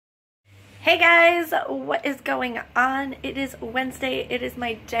Hey guys, what is going on? It is Wednesday. It is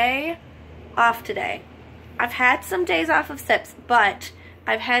my day off today. I've had some days off of SIPs, but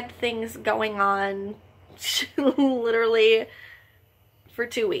I've had things going on literally for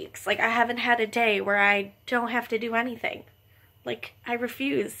 2 weeks. Like, I haven't had a day where I don't have to do anything. Like, I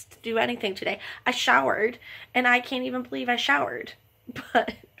refuse to do anything today. I showered, and I can't even believe I showered.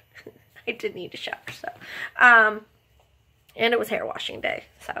 But I did need to shower, so. And it was hair washing day,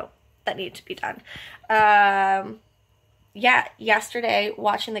 so that needed to be done. Yeah, yesterday,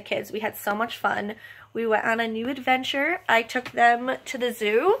 watching the kids, we had so much fun. We went on a new adventure. I took them to the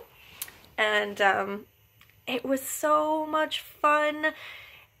zoo, and it was so much fun.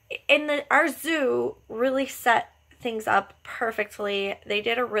 And our zoo really set things up perfectly. They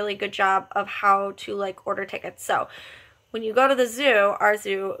did a really good job of how to, like, order tickets. So when you go to the zoo, our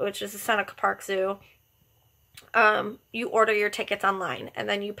zoo, which is the Seneca Park Zoo, you order your tickets online and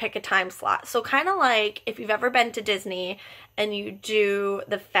then you pick a time slot. So kind of like if you've ever been to Disney and you do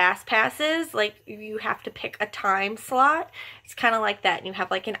the fast passes, like you have to pick a time slot. It's kind of like that, and you have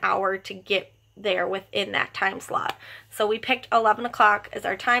like an hour to get there within that time slot. So we picked 11 o'clock as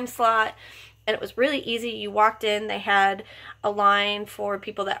our time slot, and it was really easy. You walked in, they had a line for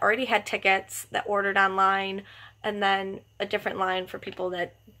people that already had tickets that ordered online, and then a different line for people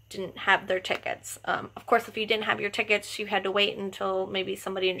that didn't have their tickets. Of course, if you didn't have your tickets, you had to wait until maybe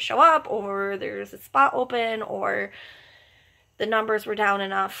somebody didn't show up, or there's a spot open, or the numbers were down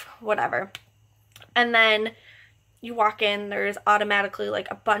enough, whatever. And then you walk in, there's automatically like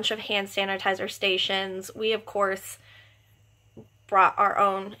a bunch of hand sanitizer stations. We, of course, brought our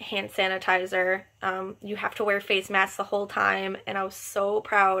own hand sanitizer. You have to wear face masks the whole time, and I was so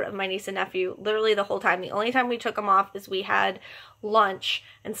proud of my niece and nephew literally the whole time. The only time we took them off is we had lunch,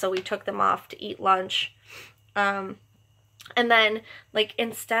 and so we took them off to eat lunch. And then, like,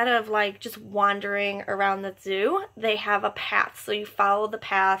 instead of like just wandering around the zoo, they have a path, so you follow the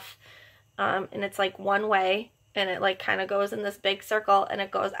path, and it's like one way, and it like kind of goes in this big circle and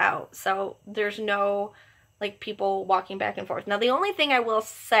it goes out, so there's no like people walking back and forth. Now, the only thing I will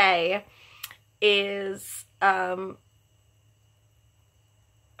say is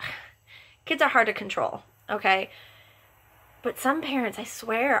kids are hard to control, okay? But some parents, I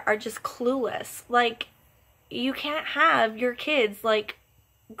swear, are just clueless. Like, you can't have your kids, like,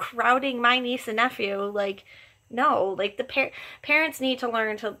 crowding my niece and nephew. Like, no. Like, the parents need to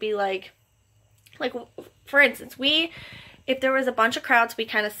learn to be like, for instance, if there was a bunch of crowds,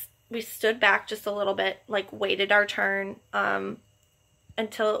 we stood back just a little bit, like, waited our turn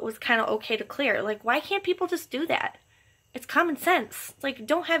until it was kind of okay to clear. Like, why can't people just do that? It's common sense. Like,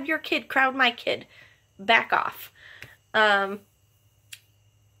 don't have your kid crowd my kid. Back off. But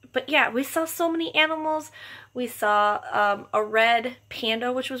yeah, we saw so many animals. We saw a red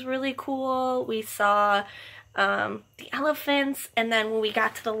panda, which was really cool. We saw the elephants, and then when we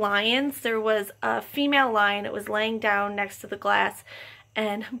got to the lions, there was a female lion. It was laying down next to the glass,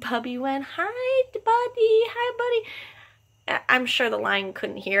 and Bubby went, "Hi, buddy. Hi, buddy." I'm sure the lion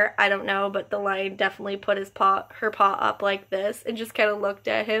couldn't hear. I don't know, but the lion definitely put her paw up like this and just kind of looked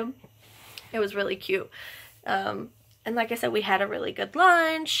at him. It was really cute. And like I said, we had a really good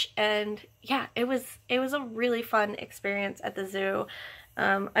lunch, and yeah, it was a really fun experience at the zoo.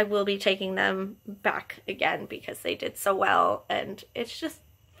 I will be taking them back again because they did so well, and it's just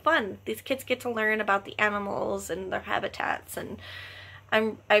fun. These kids get to learn about the animals and their habitats, and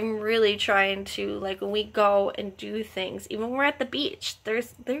I'm really trying to, like, when we go and do things, even when we're at the beach, there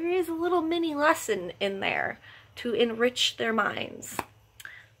is a little mini lesson in there to enrich their minds.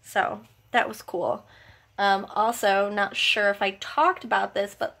 So that was cool. Also, not sure if I talked about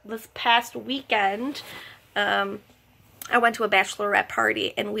this, but this past weekend, I went to a bachelorette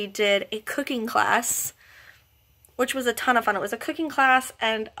party, and we did a cooking class, which was a ton of fun. It was a cooking class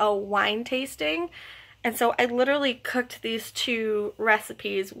and a wine tasting. And so I literally cooked these two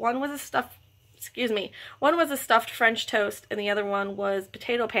recipes. One was a stuffed French toast, and the other one was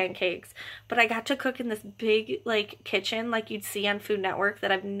potato pancakes. But I got to cook in this big, like, kitchen like you'd see on Food Network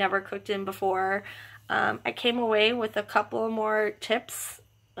that I've never cooked in before. I came away with a couple more tips.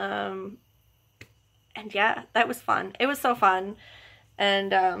 And yeah, that was fun. It was so fun,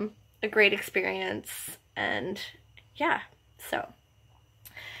 and a great experience. And yeah, so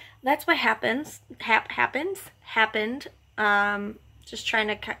that's what happened. Just trying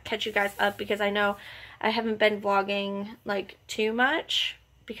to catch you guys up, because I know I haven't been vlogging like too much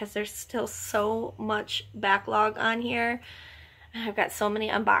because there's still so much backlog on here. I've got so many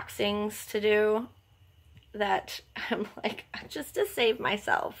unboxings to do that I'm like, just to save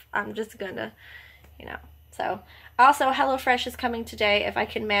myself, I'm just gonna, so Also, HelloFresh is coming today. If I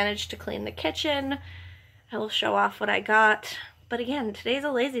can manage to clean the kitchen, I will show off what I got. But again, today's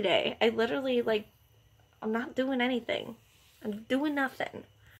a lazy day. I literally, like, I'm not doing anything. I'm doing nothing.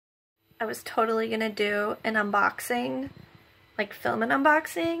 I was totally gonna do an unboxing, like film an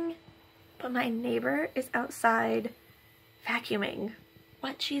unboxing, but my neighbor is outside vacuuming.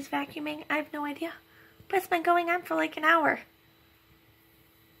 What she's vacuuming, I have no idea. But it's been going on for like an hour.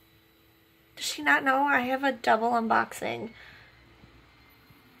 Does she not know I have a double unboxing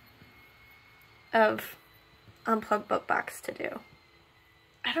of Unplugged Book Box to do?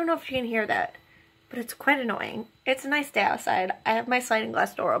 I don't know if you can hear that, but it's quite annoying. It's a nice day outside. I have my sliding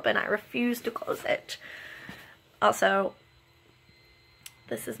glass door open. I refuse to close it. Also,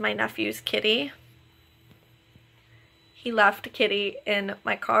 this is my nephew's kitty. He left Kitty in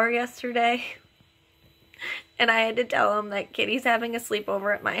my car yesterday. And I had to tell him that Kitty's having a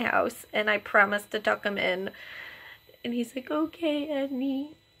sleepover at my house. And I promised to tuck him in. And he's like, okay,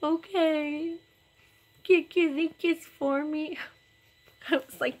 Edney. Okay. Get Kitty kiss for me. I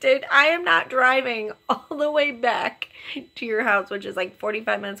was like, dude, I am not driving all the way back to your house, which is like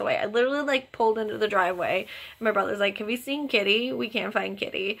 45 minutes away. I literally like pulled into the driveway. And my brother's like, have you seen Kitty? We can't find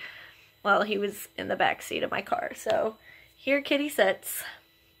Kitty. Well, he was in the back seat of my car. So here Kitty sits.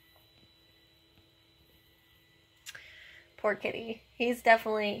 Poor Kitty. He's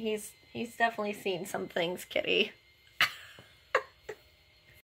definitely seen some things, Kitty.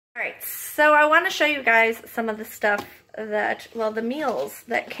 Alright, so I want to show you guys some of the stuff that, well, the meals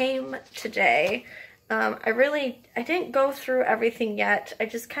that came today. I didn't go through everything yet. I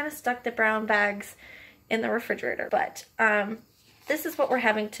just kind of stuck the brown bags in the refrigerator. But this is what we're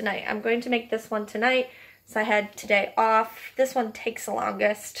having tonight. I'm going to make this one tonight, so I had today off. This one takes the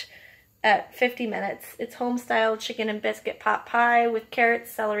longest at 50 minutes. It's home-style chicken and biscuit pot pie with carrots,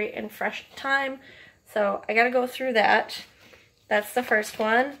 celery, and fresh thyme. So I gotta go through that. That's the first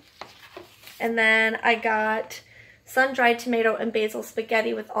one. And then I got sun-dried tomato and basil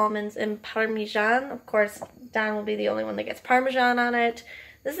spaghetti with almonds and parmesan. Of course, Don will be the only one that gets parmesan on it.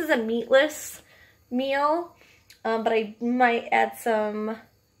 This is a meatless meal, but I might add some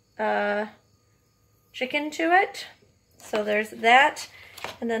chicken to it. So there's that.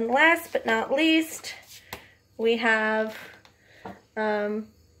 And then last but not least, we have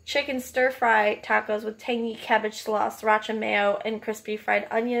chicken stir-fry tacos with tangy cabbage sauce, sriracha mayo, and crispy fried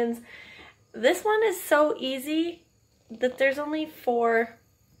onions. This one is so easy that there's only 4,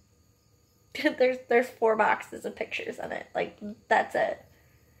 there's 4 boxes of pictures on it. Like, that's it.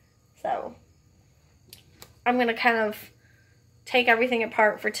 So, I'm going to kind of take everything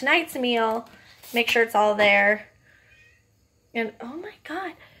apart for tonight's meal, make sure it's all there. And, oh my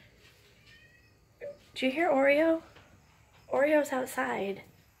god. Do you hear Oreo? Oreo's outside.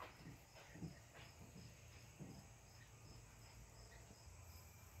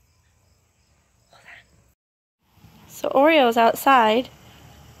 Hold on. So Oreo's outside.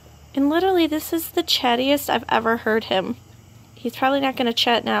 And literally, this is the chattiest I've ever heard him. He's probably not going to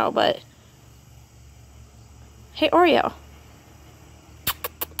chat now, but... Hey, Oreo.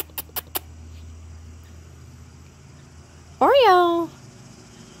 Oreo!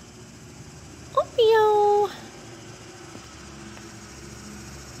 Oreo!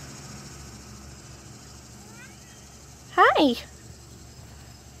 Hi! You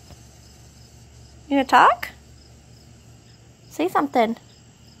gonna talk? Say something.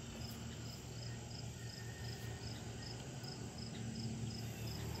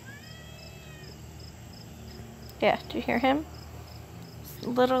 Yeah, do you hear him? It's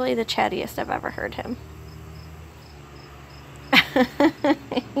literally the chattiest I've ever heard him.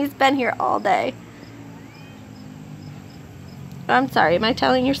 He's been here all day. I'm sorry, am I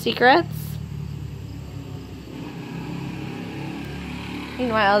telling your secrets?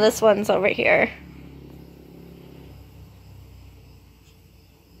 Meanwhile, this one's over here.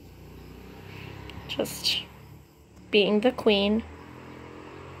 Just being the queen.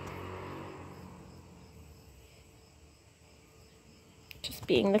 Just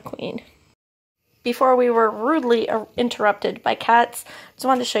being the queen. Before we were rudely interrupted by cats, just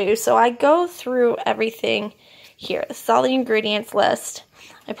wanted to show you. So I go through everything here. This is all the ingredients list.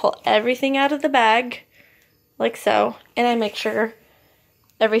 I pull everything out of the bag, like so, and I make sure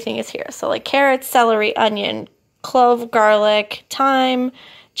everything is here. So like carrots, celery, onion, clove, garlic, thyme,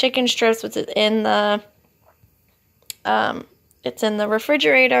 chicken strips, which is in the it's in the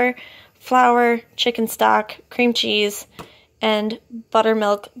refrigerator, flour, chicken stock, cream cheese, and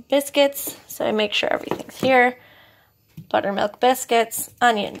buttermilk biscuits. So I make sure everything's here. Buttermilk biscuits,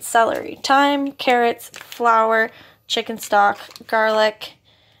 onion, celery, thyme, carrots, flour, chicken stock, garlic,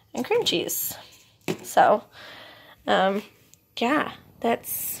 and cream cheese. So Yeah,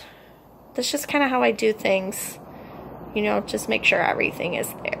 that's just kind of how I do things. You know, just make sure everything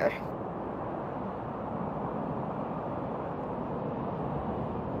is there.